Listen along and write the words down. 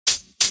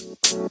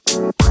Good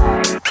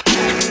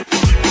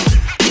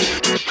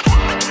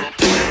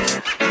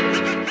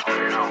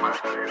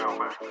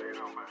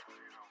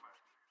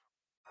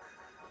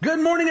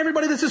morning,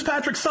 everybody. This is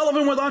Patrick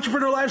Sullivan with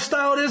Entrepreneur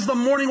Lifestyle. It is the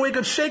morning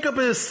wake-up shake-up.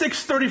 It is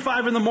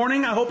 6:35 in the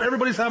morning. I hope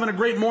everybody's having a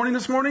great morning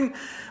this morning.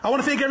 I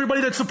want to thank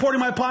everybody that's supporting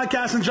my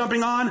podcast and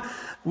jumping on.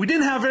 We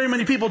didn't have very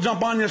many people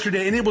jump on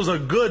yesterday, and it was a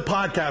good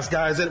podcast,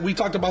 guys. We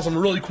talked about some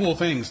really cool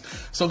things.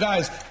 So,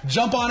 guys,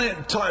 jump on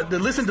it.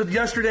 Listen to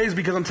yesterday's,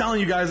 because I'm telling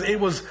you guys, it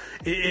was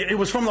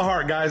from the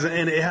heart, guys,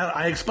 and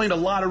I explained a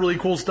lot of really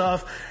cool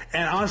stuff.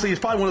 And honestly, it's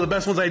probably one of the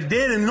best ones I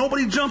did, and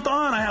nobody jumped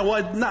on.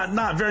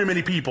 Not very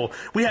many people.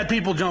 We had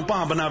people jump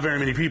on, but not very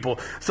many people.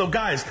 So,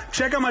 guys,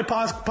 check out my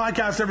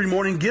podcast every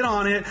morning. Get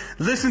on it.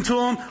 Listen to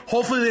them.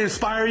 Hopefully, they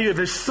inspire you. If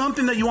there's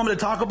something that you want me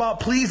to talk about,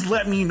 please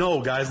let me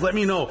know, guys. Let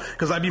me know,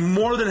 because I'd be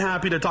more than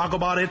happy to talk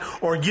about it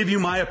or give you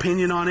my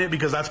opinion on it,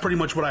 because that's pretty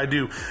much what I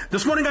do.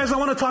 This morning, guys, I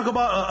want to talk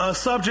about a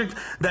subject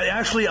that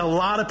actually a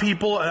lot of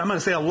people, I'm going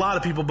to say a lot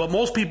of people, but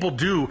most people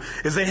do,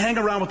 is they hang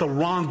around with the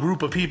wrong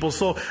group of people.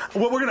 So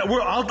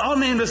I'll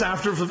name this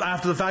after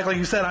the fact. Like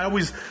you said, I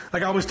always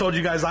told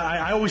you guys,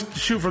 I always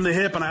shoot from the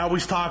hip, and I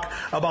always talk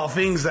about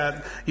things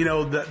that,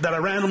 that I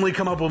randomly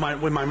come up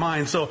with my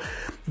mind. So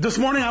this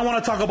morning, I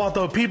want to talk about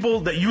the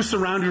people that you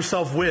surround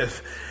yourself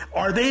with.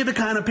 Are they the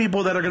kind of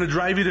people that are going to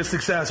drive you to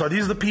success? Are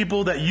these the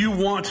people that you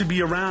want to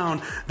be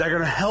around that are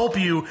going to help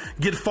you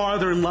get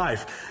farther in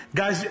life?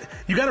 Guys,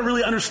 you got to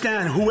really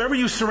understand, whoever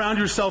you surround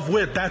yourself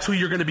with, that's who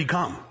you're going to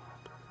become.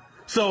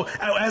 So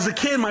as a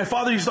kid, my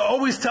father used to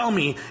always tell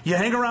me, you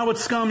hang around with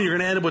scum, you're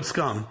going to end up with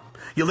scum.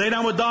 You lay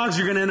down with dogs,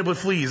 you're going to end up with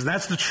fleas. And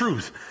that's the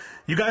truth.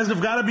 You guys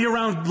have got to be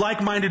around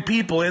like-minded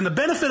people. And the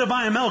benefit of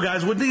IML,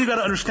 guys, one thing you got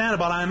to understand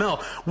about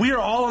IML, we are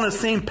all on the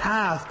same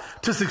path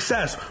to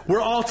success.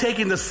 We're all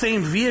taking the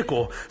same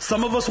vehicle.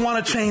 Some of us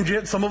want to change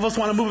it. Some of us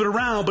want to move it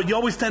around, but you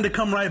always tend to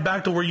come right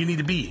back to where you need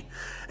to be.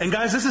 And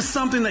guys, this is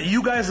something that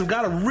you guys have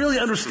got to really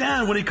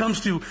understand when it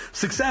comes to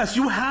success.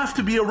 You have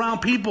to be around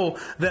people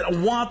that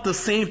want the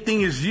same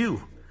thing as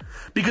you.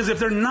 Because if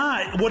they're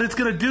not, what it's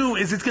going to do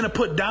is it's going to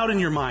put doubt in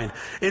your mind.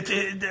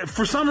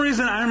 For some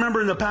reason, I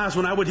remember in the past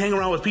when I would hang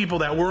around with people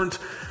that weren't,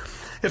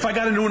 if I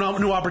got a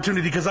new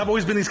opportunity, because I've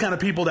always been this kind of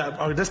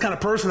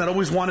person that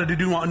always wanted to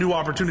do new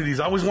opportunities.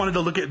 I always wanted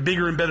to look at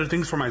bigger and better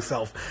things for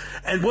myself.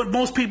 And what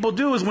most people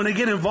do is when they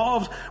get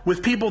involved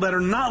with people that are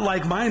not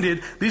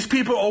like-minded, these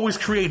people always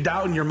create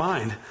doubt in your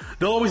mind.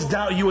 They'll always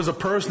doubt you as a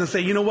person and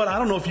say, you know what, I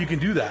don't know if you can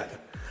do that.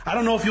 I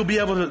don't know if you'll be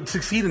able to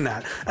succeed in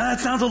that. And that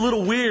sounds a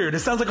little weird. It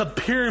sounds like a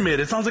pyramid.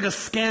 It sounds like a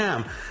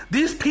scam.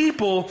 These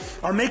people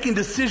are making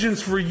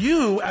decisions for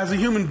you as a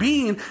human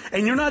being,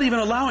 and you're not even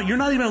allowing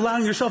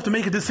yourself to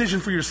make a decision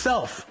for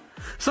yourself.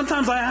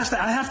 Sometimes I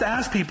have to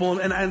ask people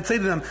and say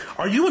to them,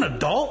 are you an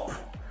adult?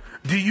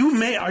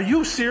 Are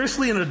you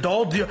seriously an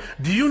adult?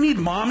 Do you need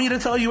mommy to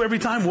tell you every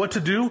time what to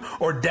do,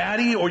 or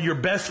daddy or your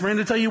best friend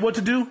to tell you what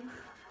to do?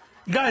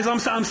 Guys,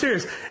 I'm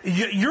serious.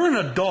 You're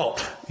an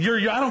adult. I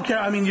don't care.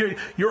 I mean,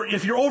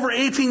 if you're over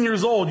 18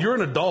 years old, you're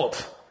an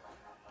adult.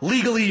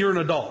 Legally, you're an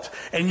adult.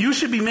 And you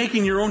should be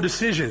making your own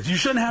decisions. You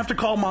shouldn't have to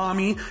call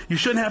mommy. You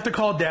shouldn't have to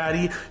call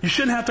daddy. You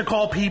shouldn't have to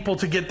call people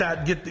to get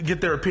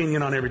their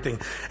opinion on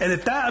everything. And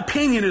if that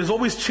opinion is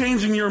always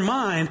changing your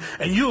mind,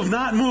 and you have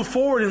not moved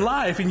forward in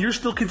life, and you're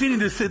still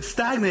continuing to sit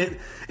stagnant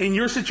in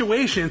your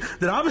situation,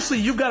 then obviously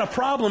you've got a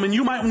problem, and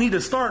you might need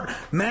to start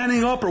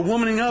manning up or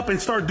womaning up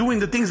and start doing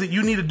the things that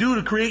you need to do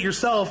to create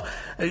yourself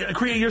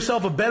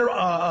a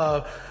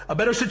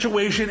better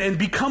situation and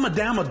become a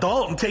damn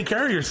adult and take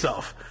care of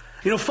yourself.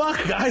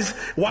 Fuck, guys.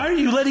 Why are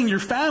you letting your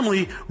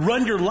family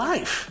run your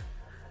life?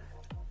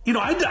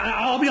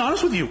 I'll be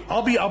honest with you.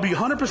 I'll be 100%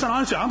 honest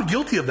with you. I'm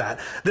guilty of that.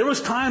 There was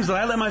times that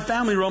I let my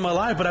family run my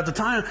life, but at the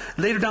time,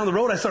 later down the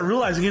road, I started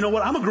realizing, you know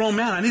what? I'm a grown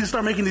man. I need to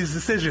start making these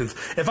decisions.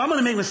 If I'm going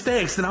to make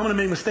mistakes, then I'm going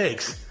to make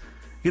mistakes.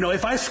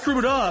 If I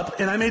screwed up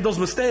and I made those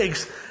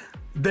mistakes,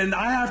 then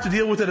I have to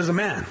deal with it as a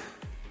man.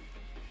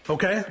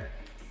 Okay?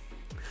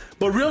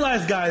 But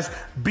realize, guys,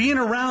 being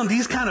around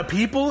these kind of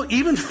people,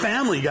 even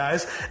family,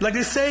 guys, like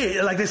they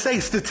say,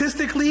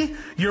 statistically,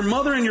 your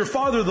mother and your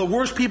father are the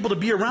worst people to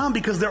be around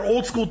because they're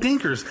old school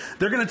thinkers.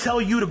 They're going to tell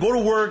you to go to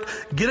work,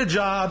 get a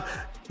job,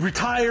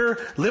 retire,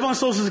 live on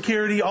Social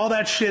Security, all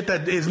that shit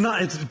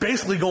it's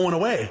basically going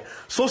away.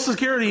 Social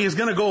Security is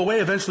going to go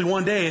away eventually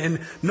one day, and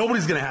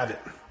nobody's going to have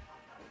it.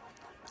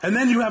 And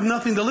then you have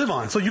nothing to live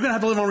on. So you're going to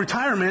have to live on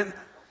retirement,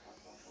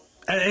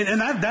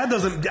 and that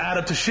doesn't add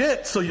up to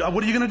shit. So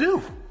what are you going to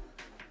do?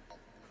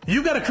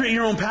 You've got to create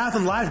your own path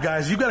in life,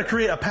 guys. You've got to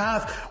create a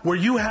path where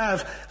you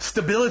have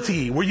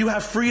stability, where you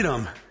have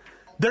freedom.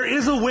 There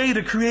is a way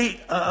to create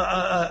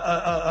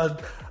a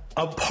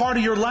part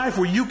of your life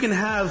where you can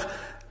have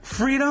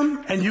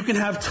freedom and you can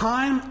have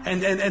time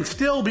and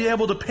still be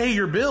able to pay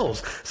your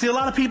bills. See, a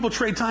lot of people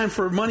trade time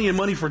for money and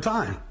money for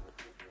time.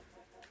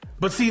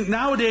 But see,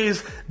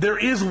 nowadays, there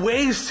is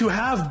ways to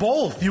have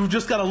both. You've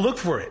just got to look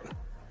for it.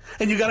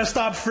 And you got to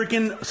stop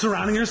freaking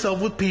surrounding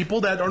yourself with people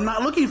that are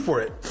not looking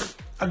for it.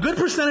 A good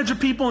percentage of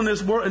people in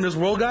this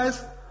world,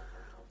 guys,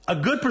 A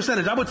good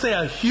percentage, I would say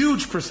a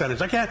huge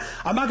percentage.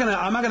 I'm not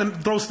gonna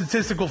throw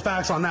statistical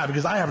facts on that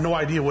because I have no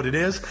idea what it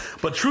is.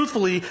 But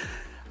truthfully,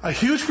 a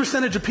huge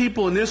percentage of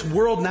people in this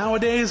world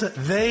nowadays,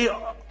 they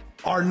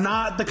are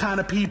not the kind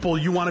of people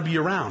you want to be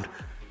around.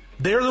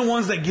 They're the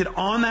ones that get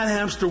on that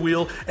hamster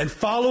wheel and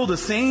follow the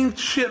same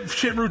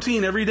shit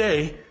routine every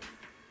day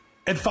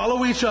and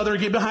follow each other,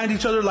 get behind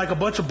each other like a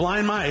bunch of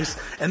blind mice,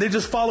 and they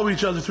just follow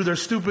each other through their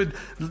stupid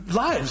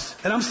lives.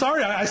 And I'm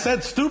sorry, I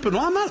said stupid.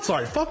 Well, I'm not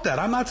sorry. Fuck that.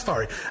 I'm not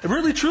sorry.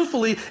 Really,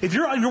 truthfully, if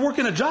you're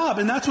working a job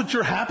and that's what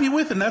you're happy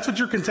with and that's what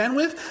you're content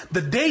with,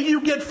 the day you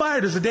get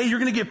fired is the day you're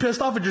going to get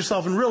pissed off at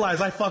yourself and realize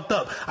I fucked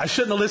up. I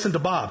shouldn't have listened to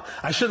Bob.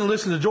 I shouldn't have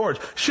listened to George.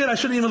 Shit, I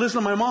shouldn't even listen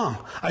to my mom.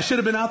 I should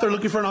have been out there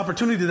looking for an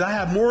opportunity that I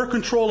have more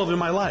control of in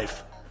my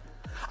life.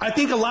 I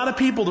think a lot of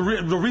people,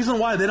 the reason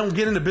why they don't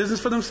get into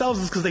business for themselves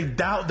is because they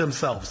doubt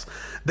themselves.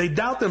 They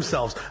doubt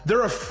themselves.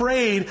 They're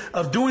afraid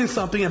of doing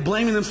something and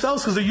blaming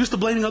themselves because they're used to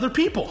blaming other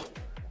people.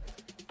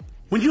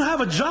 When you have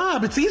a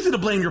job, it's easy to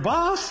blame your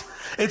boss.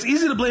 It's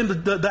easy to blame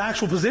the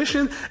actual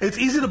position. It's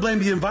easy to blame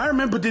the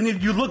environment. But then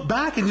if you look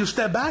back and you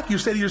step back, you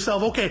say to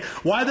yourself, okay,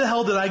 why the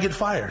hell did I get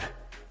fired?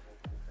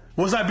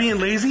 Was I being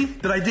lazy?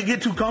 Did I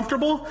get too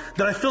comfortable?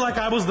 Did I feel like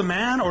I was the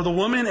man or the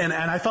woman and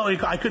I felt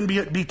like I couldn't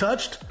be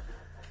touched?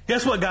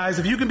 Guess what, guys?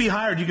 If you can be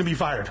hired, you can be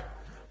fired.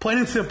 Plain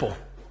and simple.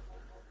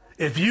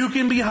 If you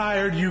can be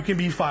hired, you can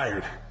be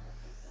fired.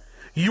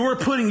 You are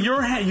putting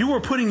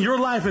your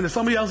life into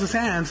somebody else's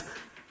hands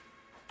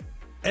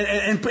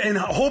and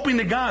hoping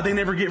to God they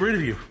never get rid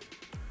of you.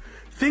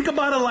 Think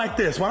about it like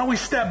this. Why don't we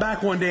step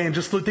back one day and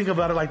just think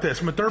about it like this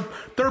from a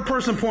third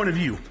person point of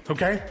view,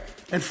 okay?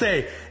 And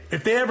say,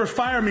 if they ever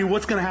fire me,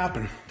 what's going to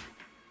happen?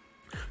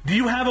 Do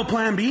you have a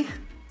plan B?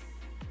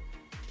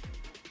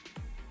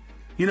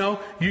 You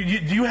know, do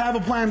you have a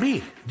plan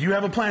B? Do you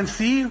have a plan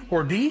C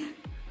or D?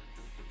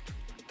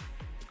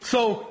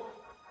 So,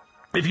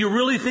 if you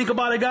really think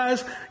about it,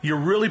 guys, you're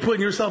really putting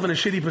yourself in a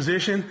shitty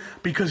position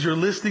because you're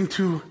listening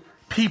to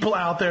people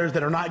out there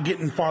that are not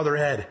getting farther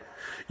ahead.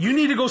 You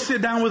need to go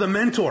sit down with a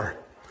mentor.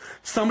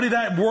 Somebody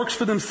that works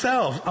for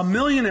themselves, a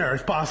millionaire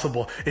if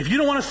possible. If you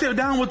don't want to sit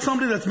down with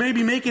somebody that's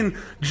maybe making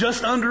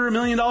just under $1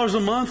 million a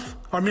month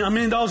or $1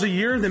 million a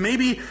year, then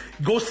maybe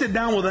go sit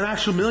down with an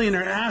actual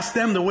millionaire and ask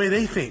them the way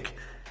they think.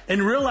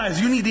 And realize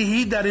you need to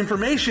heed that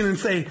information and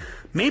say,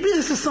 maybe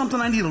this is something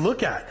I need to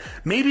look at.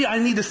 Maybe I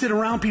need to sit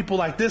around people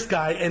like this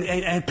guy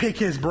and pick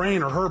his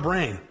brain or her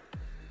brain.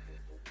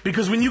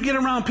 Because when you get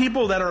around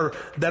people that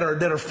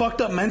are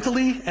fucked up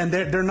mentally and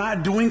they're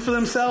not doing for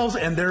themselves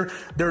and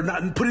they're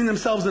not putting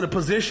themselves in a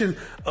position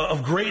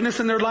of greatness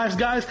in their lives,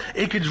 guys,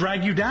 it could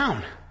drag you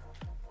down.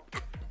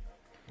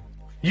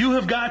 You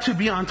have got to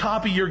be on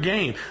top of your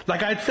game.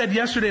 Like I said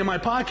yesterday in my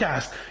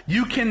podcast,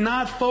 you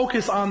cannot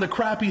focus on the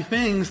crappy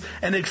things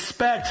and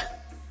expect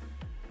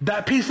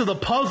that piece of the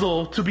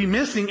puzzle to be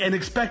missing and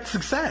expect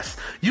success.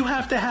 You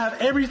have to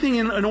have everything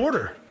in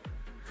order.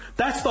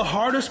 That's the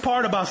hardest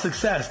part about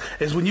success,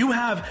 is when you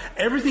have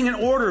everything in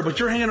order, but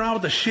you're hanging around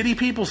with the shitty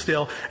people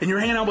still, and you're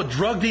hanging out with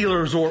drug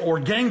dealers or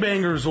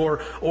gangbangers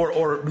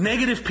or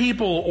negative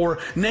people or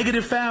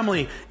negative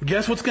family.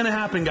 Guess what's going to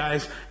happen,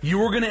 guys?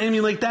 You are going to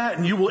emulate that,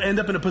 and you will end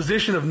up in a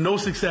position of no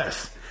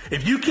success.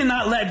 If you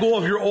cannot let go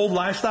of your old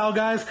lifestyle,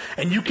 guys,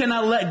 and you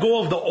cannot let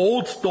go of the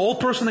old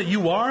person that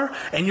you are,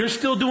 and you're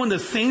still doing the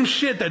same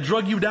shit that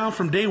drug you down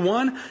from day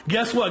one,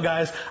 guess what,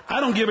 guys? I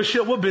don't give a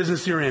shit what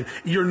business you're in.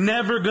 You're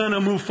never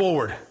gonna move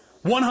forward.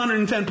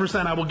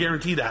 110%, I will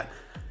guarantee that.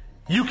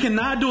 You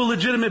cannot do a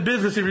legitimate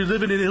business if you're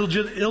living an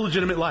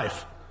illegitimate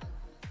life.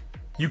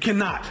 You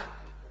cannot.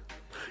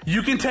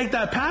 You can take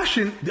that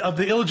passion of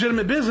the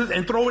illegitimate business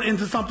and throw it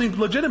into something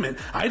legitimate.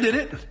 I did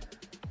it.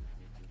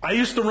 I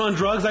used to run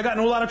drugs. I got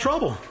in a lot of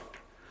trouble.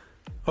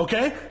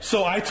 Okay?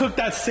 So I took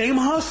that same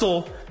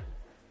hustle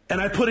and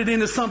I put it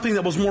into something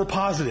that was more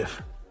positive.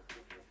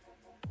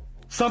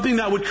 Something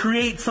that would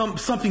create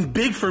something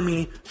big for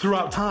me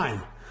throughout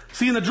time.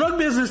 See, in the drug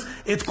business,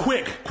 it's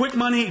quick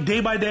money, day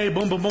by day,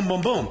 boom, boom, boom,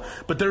 boom, boom.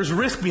 But there's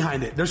risk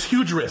behind it. There's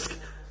huge risk.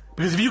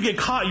 Because if you get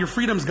caught, your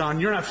freedom's gone.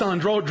 You're not selling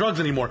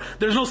drugs anymore.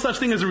 There's no such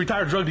thing as a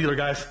retired drug dealer,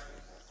 guys.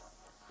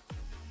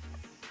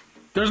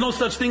 There's no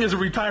such thing as a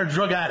retired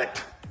drug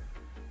addict.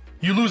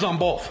 You lose on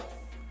both.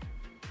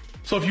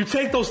 So if you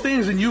take those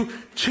things and you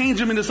change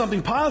them into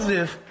something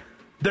positive,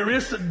 there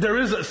is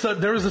a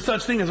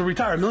such thing as a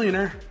retired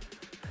millionaire.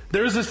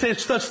 There is a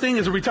such thing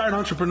as a retired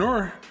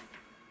entrepreneur.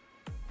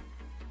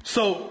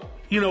 So,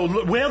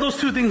 weigh those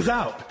two things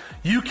out.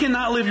 You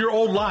cannot live your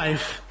old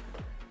life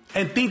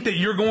and think that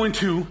you're going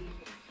to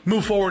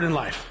move forward in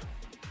life.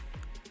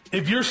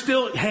 If you're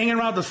still hanging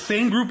around the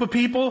same group of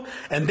people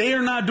and they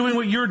are not doing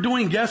what you're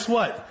doing, guess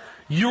what?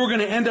 You're going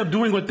to end up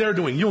doing what they're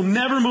doing. You'll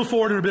never move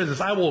forward in a business.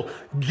 I will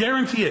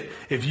guarantee it.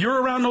 If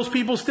you're around those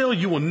people still,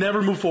 you will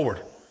never move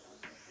forward.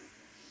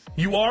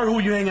 You are who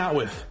you hang out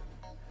with.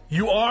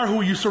 You are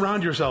who you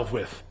surround yourself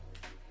with.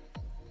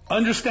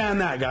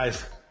 Understand that,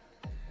 guys.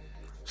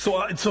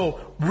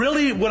 So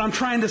really what I'm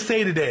trying to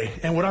say today,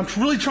 and what I'm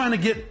really trying to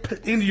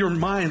get into your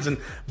minds and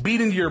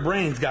beat into your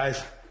brains,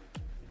 guys,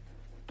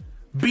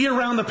 be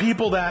around the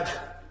people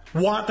that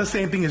want the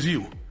same thing as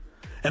you.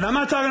 And I'm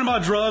not talking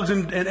about drugs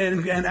and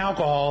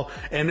alcohol,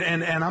 and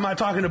I'm not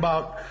talking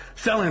about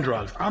selling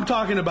drugs. I'm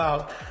talking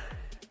about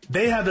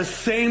they have the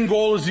same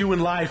goal as you in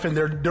life, and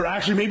they're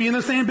actually maybe in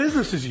the same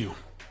business as you.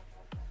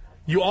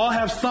 You all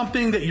have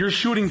something that you're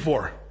shooting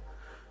for.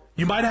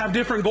 You might have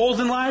different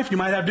goals in life, you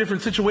might have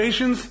different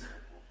situations,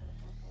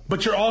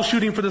 but you're all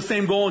shooting for the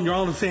same goal and you're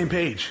all on the same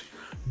page.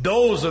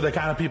 Those are the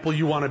kind of people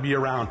you want to be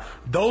around.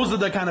 Those are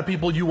the kind of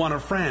people you want to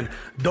friend.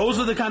 Those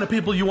are the kind of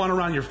people you want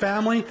around your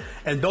family.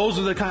 And those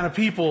are the kind of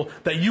people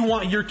that you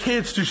want your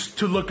kids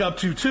to look up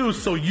to too,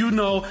 so you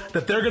know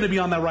that they're going to be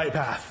on that right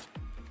path.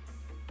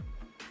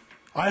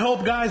 I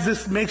hope, guys,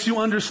 this makes you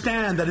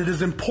understand that it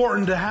is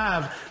important to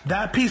have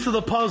that piece of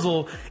the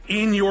puzzle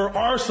in your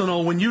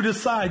arsenal when you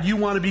decide you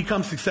want to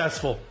become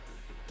successful.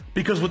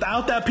 Because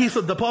without that piece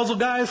of the puzzle,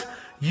 guys,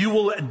 you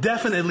will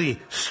definitely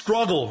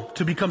struggle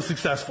to become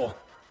successful.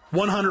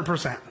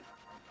 100%.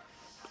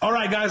 All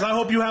right, guys, I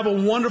hope you have a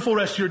wonderful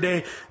rest of your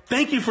day.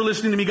 Thank you for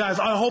listening to me, guys.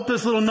 I hope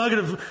this little nugget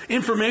of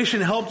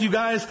information helped you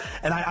guys.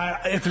 And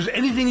if there's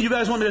anything you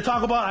guys want me to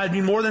talk about, I'd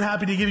be more than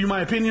happy to give you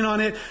my opinion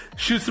on it.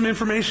 Shoot some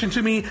information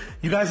to me.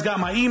 You guys got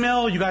my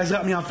email. You guys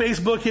got me on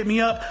Facebook. Hit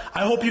me up.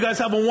 I hope you guys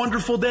have a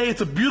wonderful day.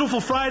 It's a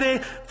beautiful Friday.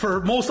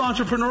 For most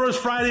entrepreneurs,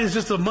 Friday is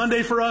just a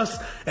Monday for us.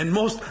 And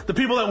the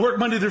people that work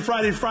Monday through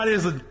Friday, Friday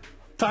is a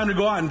time to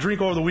go out and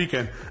drink over the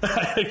weekend.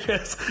 I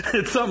guess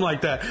it's something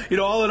like that.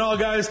 All in all,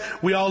 guys,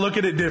 we all look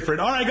at it different.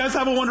 All right, guys,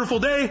 have a wonderful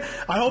day.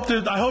 I hope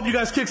you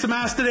guys kick some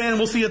ass today, and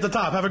we'll see you at the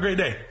top. Have a great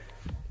day.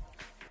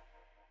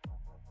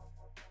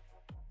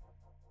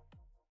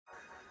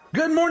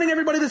 Good morning,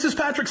 everybody. This is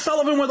Patrick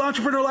Sullivan with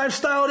Entrepreneur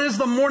Lifestyle. It is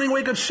the morning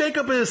wake up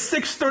shake-up. It is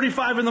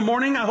 6:35 in the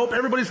morning. I hope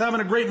everybody's having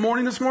a great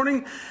morning this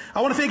morning. I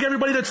want to thank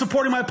everybody that's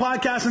supporting my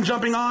podcast and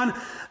jumping on.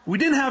 We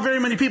didn't have very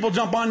many people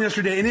jump on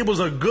yesterday, and it was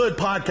a good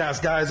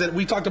podcast, guys.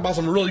 We talked about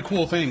some really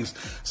cool things.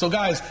 So,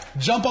 guys,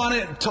 jump on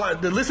it.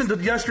 Listen to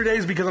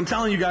yesterday's, because I'm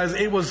telling you guys,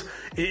 it was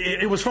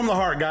from the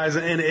heart, guys,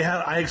 and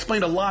I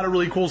explained a lot of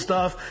really cool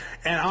stuff.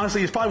 And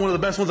honestly, it's probably one of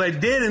the best ones I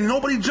did, and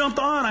nobody jumped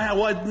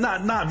on.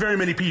 Not very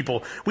many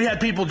people. We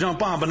had people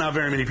jump on, but not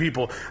very many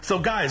people. So,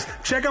 guys,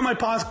 check out my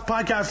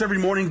podcast every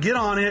morning. Get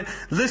on it.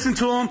 Listen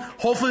to them.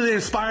 Hopefully, they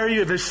inspire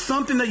you. If there's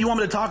something that you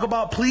want me to talk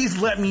about, please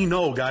let me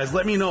know, guys.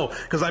 Let me know,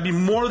 because I'd be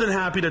more than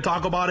happy to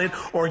talk about it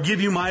or give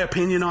you my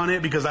opinion on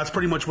it, because that's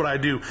pretty much what I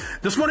do.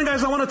 This morning,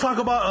 guys, I want to talk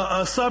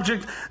about a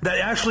subject that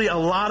actually a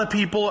lot of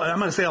people, I'm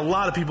going to say a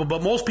lot of people,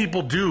 but most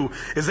people do,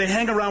 is they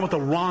hang around with the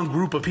wrong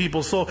group of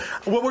people. So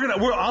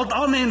what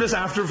I'll name this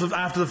after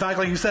the fact.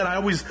 Like you said, I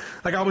always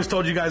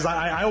told you guys,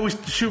 I always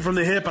shoot from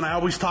the hip, and I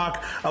always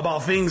talk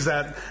about things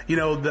that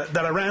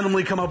I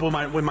randomly come up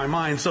with my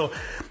mind. So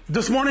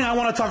this morning, I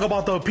want to talk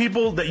about the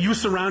people that you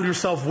surround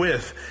yourself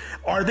with.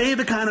 Are they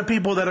the kind of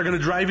people that are going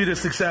to drive you to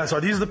success? Are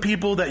these the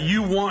people that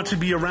you want to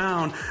be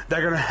around that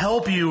are going to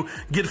help you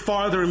get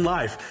farther in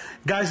life?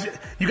 Guys,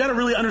 you got to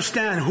really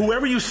understand,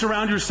 whoever you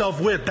surround yourself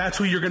with, that's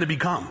who you're going to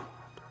become.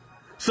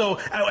 So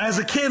as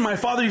a kid, my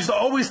father used to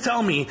always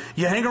tell me,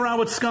 you hang around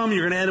with scum,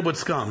 you're going to end up with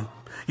scum.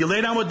 You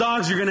lay down with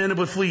dogs, you're going to end up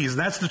with fleas.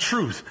 And that's the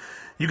truth.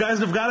 You guys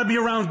have got to be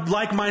around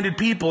like-minded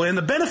people. And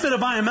the benefit of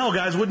IML,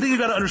 guys, one thing you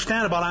got to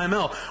understand about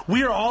IML,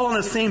 we are all on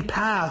the same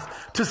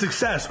path to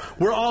success.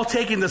 We're all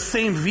taking the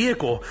same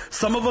vehicle.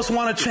 Some of us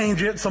want to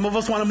change it. Some of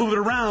us want to move it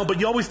around,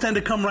 but you always tend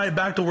to come right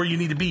back to where you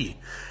need to be.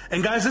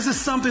 And guys, this is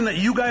something that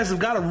you guys have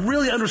got to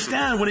really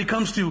understand when it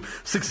comes to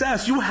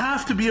success. You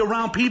have to be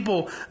around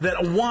people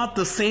that want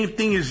the same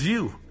thing as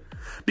you.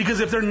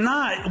 Because if they're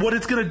not, what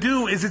it's going to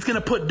do is it's going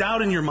to put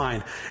doubt in your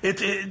mind.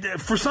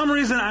 For some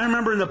reason, I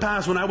remember in the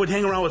past when I would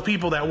hang around with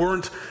people that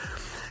weren't,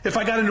 if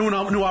I got a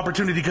new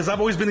opportunity, because I've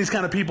always been this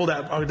kind of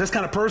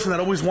person that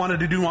always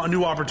wanted to do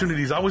new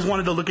opportunities. I always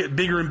wanted to look at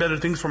bigger and better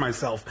things for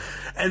myself.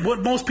 And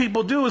what most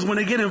people do is when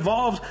they get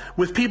involved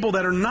with people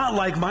that are not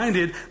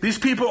like-minded, these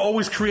people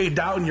always create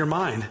doubt in your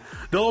mind.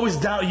 They'll always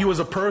doubt you as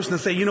a person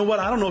and say, you know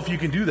what, I don't know if you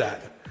can do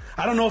that.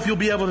 I don't know if you'll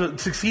be able to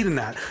succeed in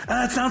that. And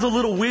that sounds a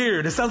little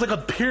weird. It sounds like a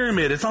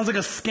pyramid. It sounds like a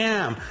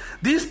scam.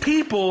 These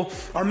people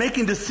are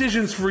making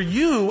decisions for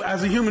you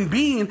as a human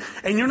being,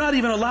 and you're not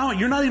even allowing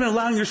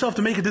yourself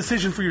to make a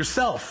decision for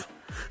yourself.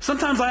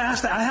 Sometimes I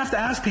have to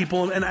ask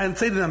people and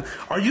say to them,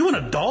 are you an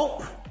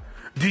adult?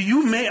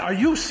 Are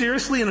you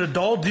seriously an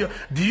adult?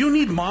 Do you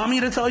need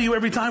mommy to tell you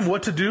every time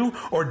what to do,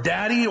 or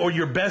daddy or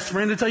your best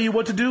friend to tell you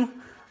what to do?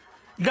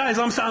 Guys,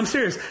 I'm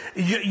serious.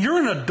 You're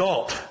an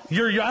adult. I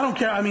don't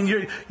care. I mean,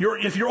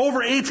 if you're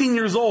over 18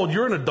 years old,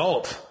 you're an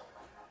adult.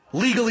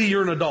 Legally,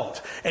 you're an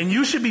adult. And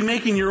you should be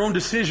making your own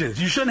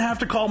decisions. You shouldn't have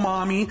to call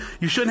mommy.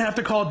 You shouldn't have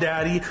to call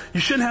daddy. You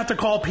shouldn't have to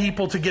call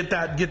people to get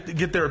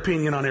their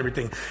opinion on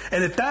everything.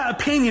 And if that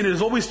opinion is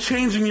always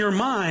changing your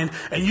mind,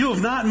 and you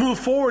have not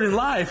moved forward in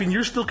life, and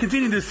you're still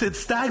continuing to sit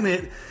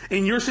stagnant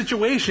in your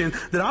situation,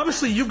 then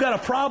obviously you've got a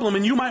problem,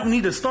 and you might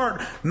need to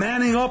start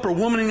manning up or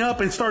womaning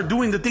up and start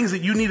doing the things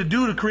that you need to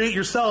do to create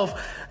yourself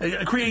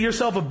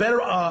a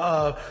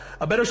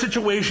better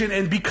situation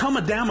and become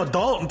a damn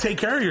adult and take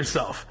care of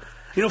yourself.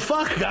 You know,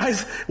 fuck,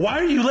 guys. Why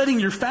are you letting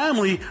your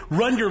family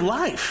run your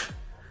life?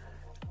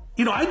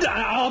 You know,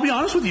 I'll be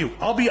honest with you.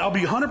 I'll be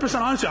 100% honest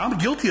with you. I'm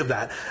guilty of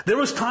that. There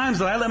was times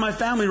that I let my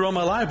family run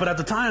my life, but at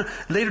the time,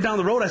 later down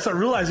the road, I started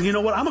realizing, you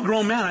know what? I'm a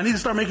grown man. I need to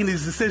start making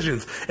these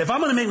decisions. If I'm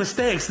going to make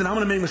mistakes, then I'm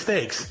going to make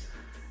mistakes.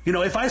 You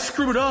know, if I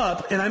screwed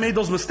up and I made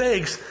those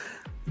mistakes,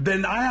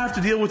 then I have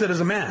to deal with it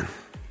as a man.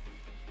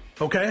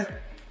 Okay?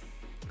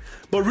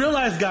 But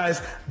realize,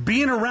 guys,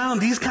 being around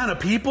these kind of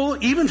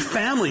people, even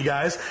family,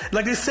 guys,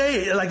 like they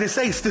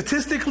say,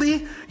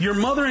 statistically, your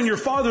mother and your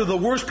father are the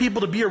worst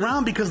people to be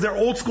around because they're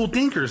old school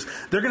thinkers.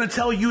 They're going to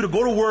tell you to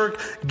go to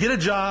work, get a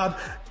job,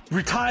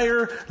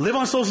 retire, live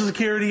on Social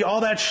Security,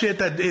 all that shit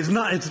that is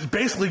not, it's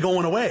basically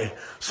going away.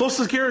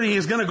 Social Security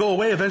is going to go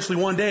away eventually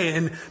one day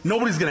and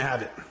nobody's going to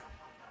have it.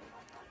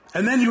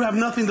 And then you have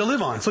nothing to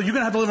live on. So you're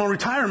going to have to live on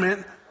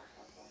retirement.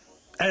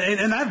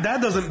 And that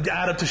doesn't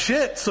add up to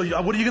shit. So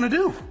what are you going to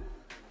do?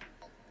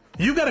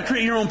 You've got to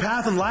create your own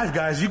path in life,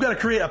 guys. You've got to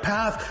create a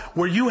path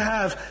where you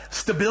have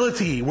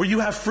stability, where you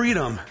have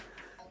freedom.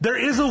 There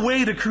is a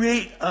way to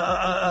create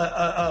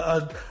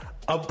a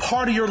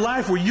part of your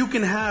life where you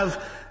can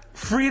have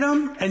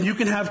freedom and you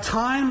can have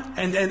time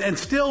and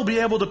still be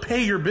able to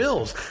pay your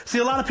bills. See,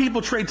 a lot of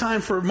people trade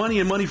time for money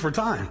and money for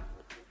time.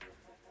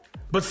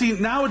 But see,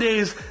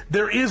 nowadays,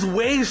 there is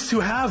ways to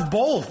have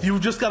both.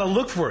 You've just got to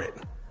look for it.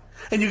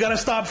 And you got to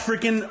stop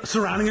freaking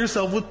surrounding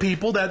yourself with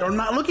people that are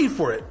not looking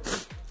for it.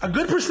 A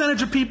good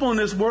percentage of people in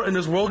this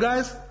world,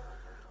 guys,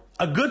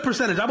 a good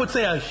percentage, I would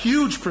say a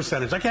huge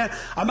percentage.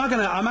 I'm not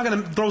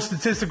gonna throw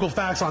statistical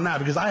facts on that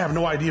because I have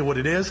no idea what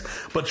it is.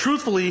 But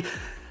truthfully,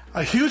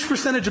 a huge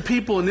percentage of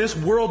people in this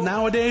world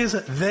nowadays,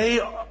 they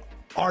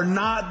are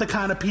not the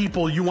kind of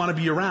people you want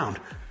to be around.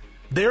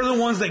 They're the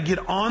ones that get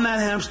on that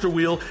hamster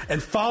wheel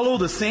and follow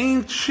the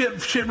same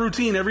shit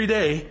routine every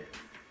day.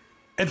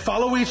 And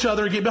follow each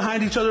other, get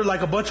behind each other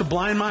like a bunch of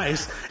blind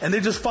mice, and they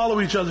just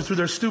follow each other through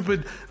their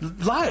stupid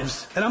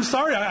lives. And I'm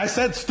sorry, I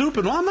said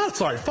stupid. Well, I'm not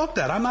sorry. Fuck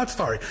that. I'm not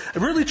sorry.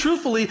 Really,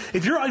 truthfully,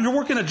 if you're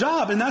working a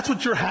job and that's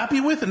what you're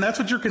happy with and that's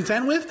what you're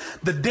content with,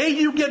 the day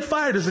you get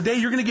fired is the day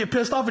you're going to get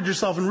pissed off at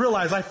yourself and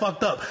realize I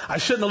fucked up. I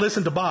shouldn't have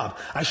listened to Bob.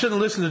 I shouldn't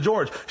have listened to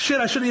George.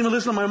 Shit, I shouldn't even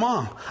listen to my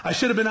mom. I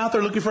should have been out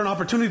there looking for an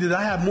opportunity that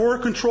I have more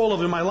control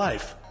of in my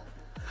life.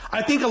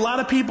 I think a lot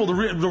of people,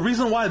 the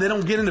reason why they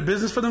don't get into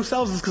business for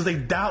themselves is because they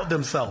doubt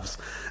themselves.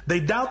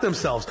 They doubt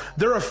themselves.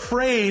 They're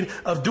afraid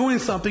of doing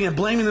something and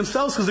blaming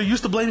themselves because they're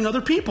used to blaming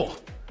other people.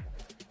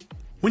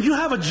 When you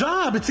have a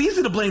job, it's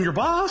easy to blame your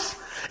boss.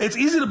 It's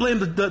easy to blame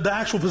the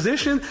actual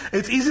position.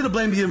 It's easy to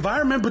blame the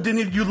environment. But then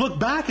you look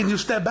back and you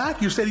step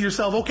back. You say to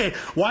yourself, okay,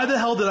 why the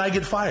hell did I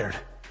get fired?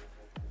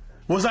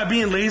 Was I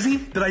being lazy?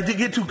 Did I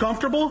get too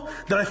comfortable?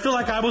 Did I feel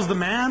like I was the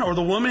man or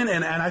the woman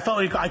and I felt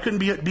like I couldn't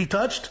be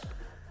touched?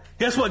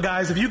 Guess what,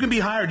 guys? If you can be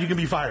hired, you can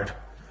be fired.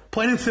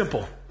 Plain and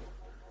simple.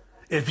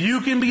 If you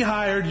can be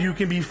hired, you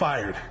can be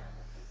fired.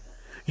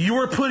 You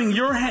are putting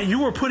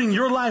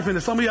your life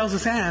into somebody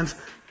else's hands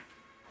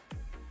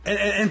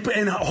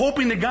and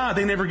hoping to God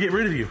they never get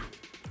rid of you.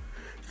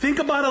 Think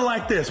about it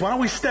like this. Why don't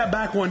we step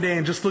back one day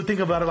and just think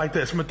about it like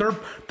this from a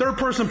third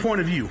person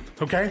point of view,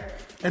 okay?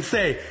 And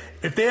say,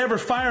 if they ever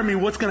fire me,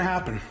 what's going to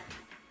happen?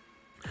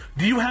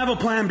 Do you have a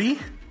plan B?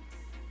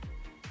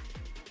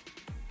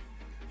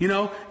 You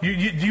know, do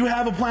you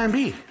have a plan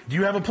B? Do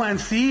you have a plan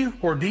C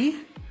or D?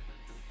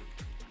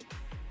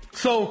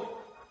 So,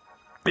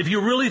 if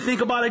you really think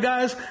about it,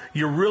 guys,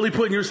 you're really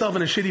putting yourself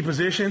in a shitty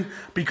position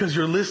because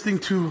you're listening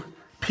to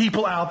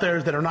people out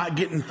there that are not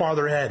getting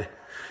farther ahead.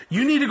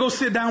 You need to go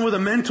sit down with a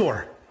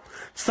mentor.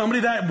 Somebody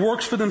that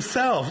works for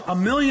themselves, a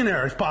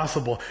millionaire if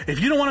possible.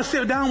 If you don't want to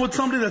sit down with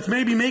somebody that's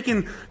maybe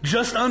making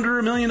just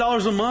under $1 million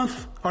a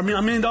month or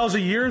 $1 million a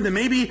year, then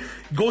maybe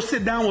go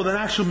sit down with an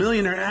actual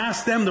millionaire and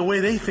ask them the way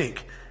they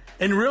think.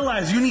 And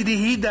realize you need to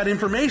heed that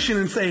information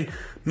and say,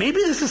 maybe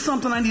this is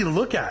something I need to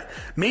look at.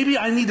 Maybe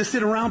I need to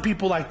sit around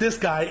people like this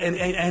guy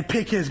and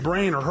pick his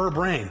brain or her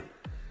brain.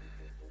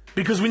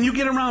 Because when you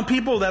get around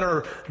people that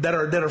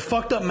are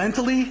fucked up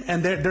mentally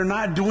and they're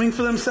not doing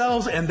for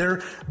themselves and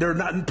they're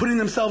not putting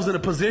themselves in a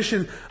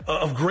position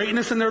of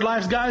greatness in their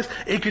lives, guys,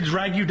 it could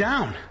drag you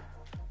down.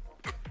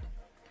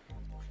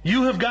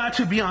 You have got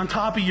to be on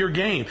top of your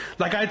game.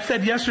 Like I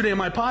said yesterday in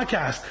my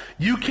podcast,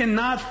 you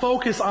cannot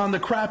focus on the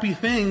crappy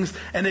things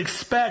and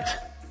expect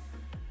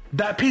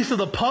that piece of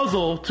the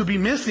puzzle to be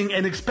missing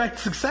and expect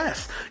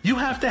success. You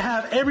have to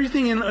have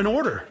everything in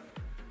order.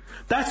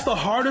 That's the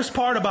hardest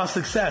part about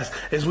success,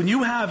 is when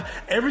you have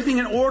everything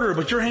in order,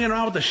 but you're hanging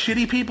around with the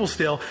shitty people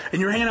still,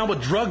 and you're hanging out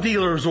with drug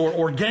dealers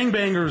or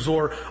gangbangers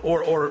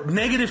or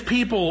negative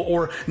people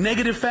or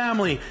negative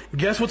family.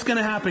 Guess what's going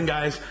to happen,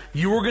 guys?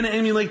 You are going to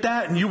emulate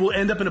that, and you will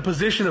end up in a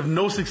position of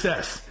no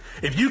success.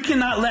 If you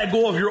cannot let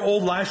go of your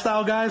old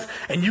lifestyle, guys,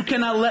 and you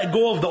cannot let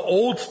go of the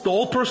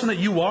old person that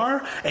you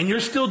are, and you're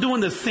still doing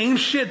the same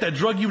shit that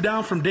drug you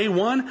down from day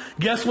one,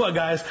 guess what,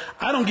 guys?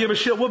 I don't give a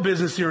shit what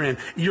business you're in.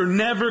 You're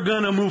never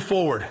gonna move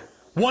forward.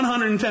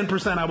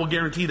 110%, I will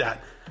guarantee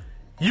that.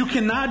 You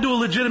cannot do a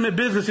legitimate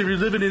business if you're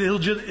living an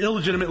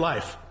illegitimate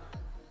life.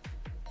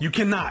 You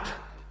cannot.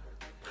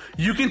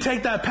 You can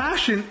take that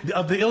passion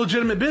of the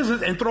illegitimate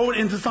business and throw it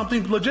into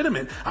something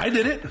legitimate. I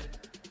did it.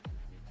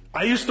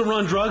 I used to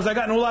run drugs. I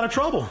got in a lot of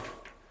trouble.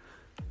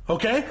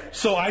 Okay?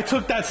 So I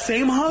took that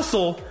same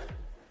hustle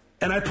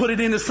and I put it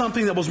into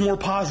something that was more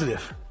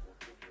positive.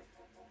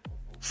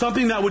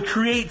 Something that would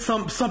create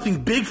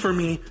something big for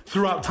me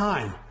throughout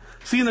time.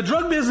 See, in the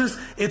drug business,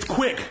 it's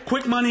quick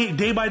money,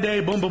 day by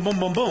day, boom, boom, boom,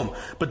 boom, boom.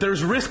 But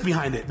there's risk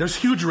behind it. There's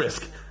huge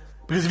risk.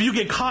 Because if you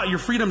get caught, your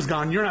freedom's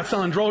gone. You're not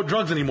selling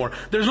drugs anymore.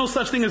 There's no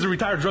such thing as a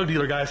retired drug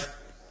dealer, guys.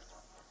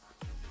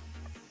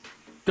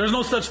 There's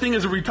no such thing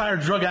as a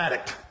retired drug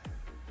addict.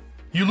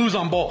 You lose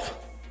on both.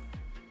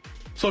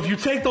 So if you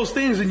take those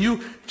things and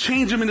you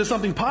change them into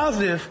something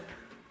positive,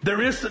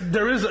 there is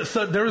a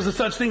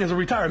such thing as a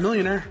retired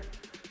millionaire.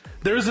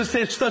 There is a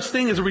such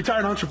thing as a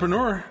retired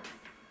entrepreneur.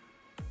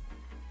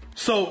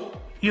 So,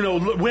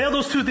 weigh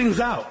those two things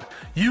out.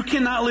 You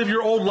cannot live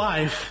your old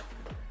life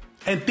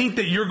and think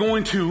that you're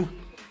going to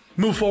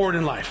move forward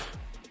in life.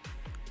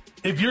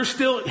 If you're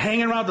still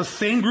hanging around the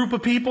same group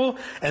of people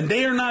and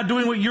they are not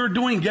doing what you're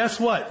doing, guess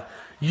what?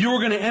 You're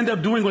going to end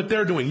up doing what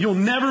they're doing. You'll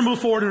never move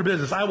forward in a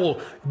business. I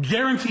will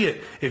guarantee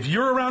it. If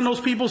you're around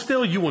those people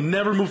still, you will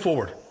never move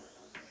forward.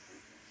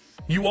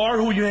 You are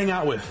who you hang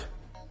out with.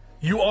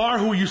 You are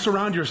who you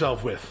surround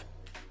yourself with.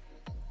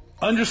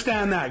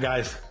 Understand that,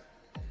 guys.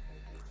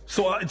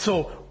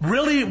 So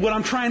really what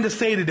I'm trying to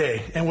say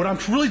today, and what I'm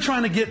really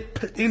trying to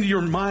get into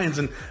your minds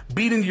and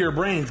beat into your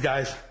brains,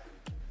 guys,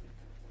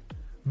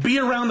 be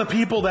around the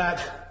people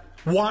that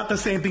want the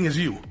same thing as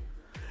you.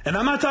 And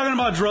I'm not talking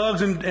about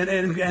drugs and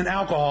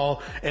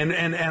alcohol, and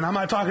I'm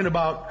not talking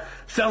about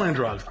selling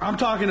drugs. I'm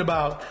talking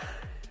about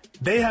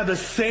they have the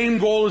same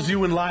goal as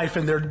you in life,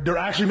 and they're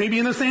actually maybe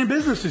in the same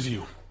business as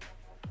you.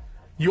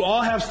 You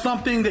all have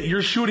something that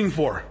you're shooting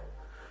for.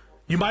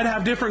 You might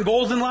have different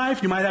goals in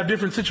life. You might have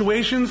different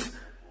situations,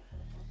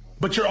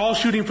 but you're all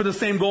shooting for the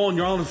same goal and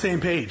you're all on the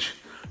same page.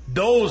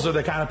 Those are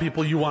the kind of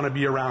people you want to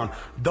be around.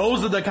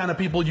 Those are the kind of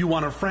people you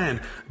want to friend.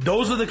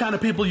 Those are the kind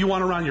of people you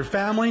want around your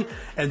family.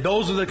 And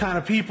those are the kind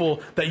of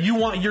people that you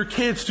want your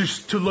kids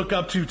to look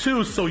up to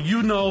too, so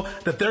you know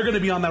that they're going to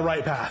be on that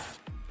right path.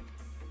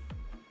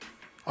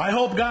 I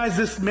hope, guys,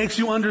 this makes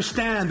you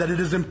understand that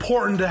it is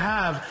important to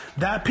have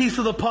that piece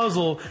of the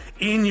puzzle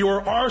in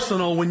your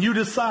arsenal when you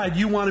decide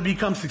you want to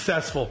become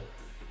successful.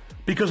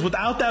 Because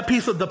without that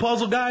piece of the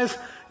puzzle, guys,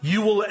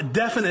 you will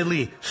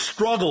definitely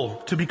struggle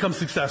to become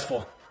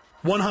successful.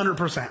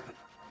 100%.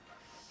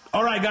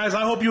 All right, guys,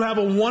 I hope you have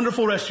a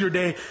wonderful rest of your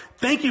day.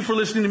 Thank you for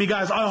listening to me,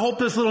 guys. I hope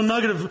this little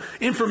nugget of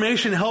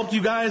information helped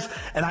you guys.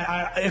 And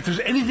if there's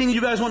anything you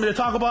guys want me to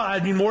talk about,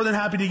 I'd be more than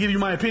happy to give you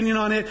my opinion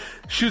on it.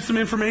 Shoot some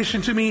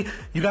information to me.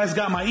 You guys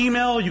got my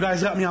email. You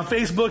guys got me on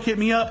Facebook. Hit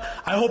me up.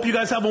 I hope you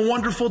guys have a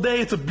wonderful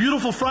day. It's a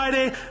beautiful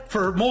Friday.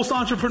 For most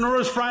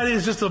entrepreneurs, Friday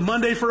is just a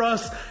Monday for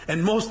us.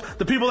 And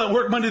the people that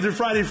work Monday through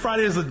Friday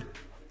is a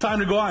time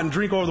to go out and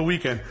drink over the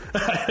weekend.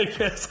 I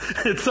guess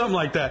it's something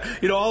like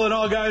that. All in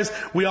all, guys,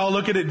 we all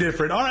look at it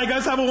different. All right,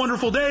 guys, have a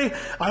wonderful day.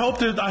 I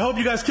hope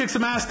you guys kick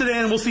some ass today,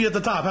 and we'll see you at the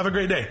top. Have a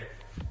great day.